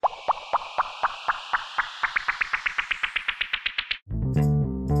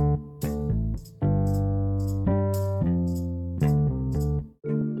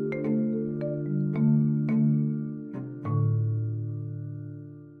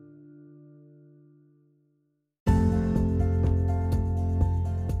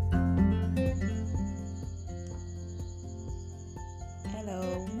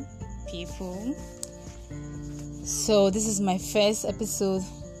people. So this is my first episode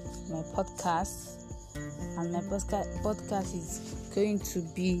of my podcast, and my podcast is going to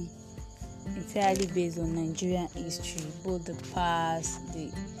be entirely based on Nigerian history, both the past,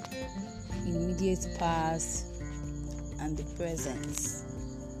 the immediate past, and the present.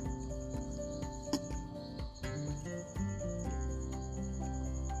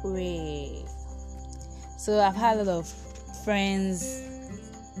 So I've had a lot of friends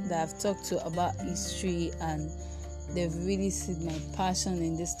that I've talked to about history, and they've really seen my passion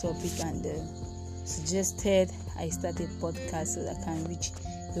in this topic, and they suggested I start a podcast so that I can reach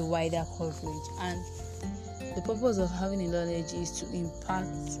the wider coverage. And the purpose of having a knowledge is to impart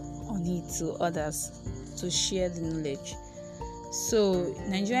on it to others, to share the knowledge. So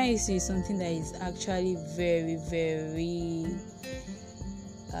Nigerian history is something that is actually very, very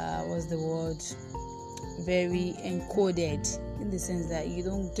very encoded, in the sense that you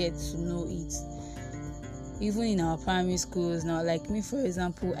don't get to know it even in our primary schools now. Like me, for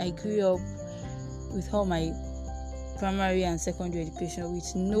example, I grew up with all my primary and secondary education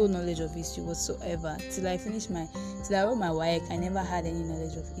with no knowledge of history whatsoever. Till I wrote my WAEC, I never had any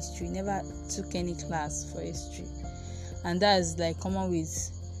knowledge of history, never took any class for history, and that's like common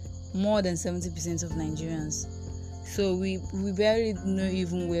with more than 70% of Nigerians. So we barely know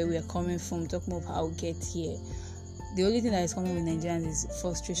even where we are coming from, talking about how we get here. The only thing that is common with Nigerians is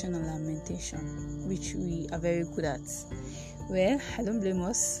frustration and lamentation, which we are very good at. Well, I don't blame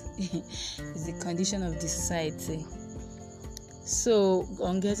us. It's the condition of the society. So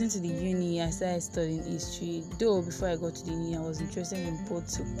on getting to the uni, I started studying history. Though before I got to the uni, I was interested in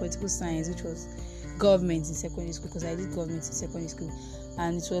political science, which was government in secondary school, because I did government in secondary school.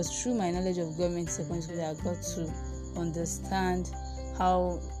 And it was through my knowledge of government in secondary school that I got to understand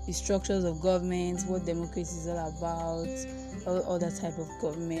how the structures of government, what democracy is all about, all that type of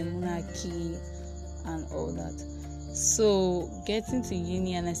government, monarchy, and all that. So getting to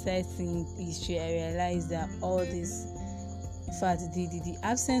uni and I started studying history, I realized that all this, in fact, the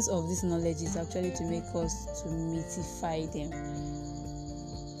absence of this knowledge is actually to make us to mythify them.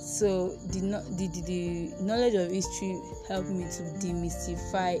 So the knowledge of history helped me to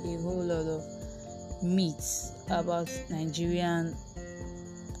demystify a whole lot of myths about Nigerian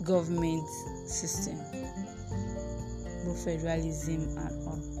government system, both federalism and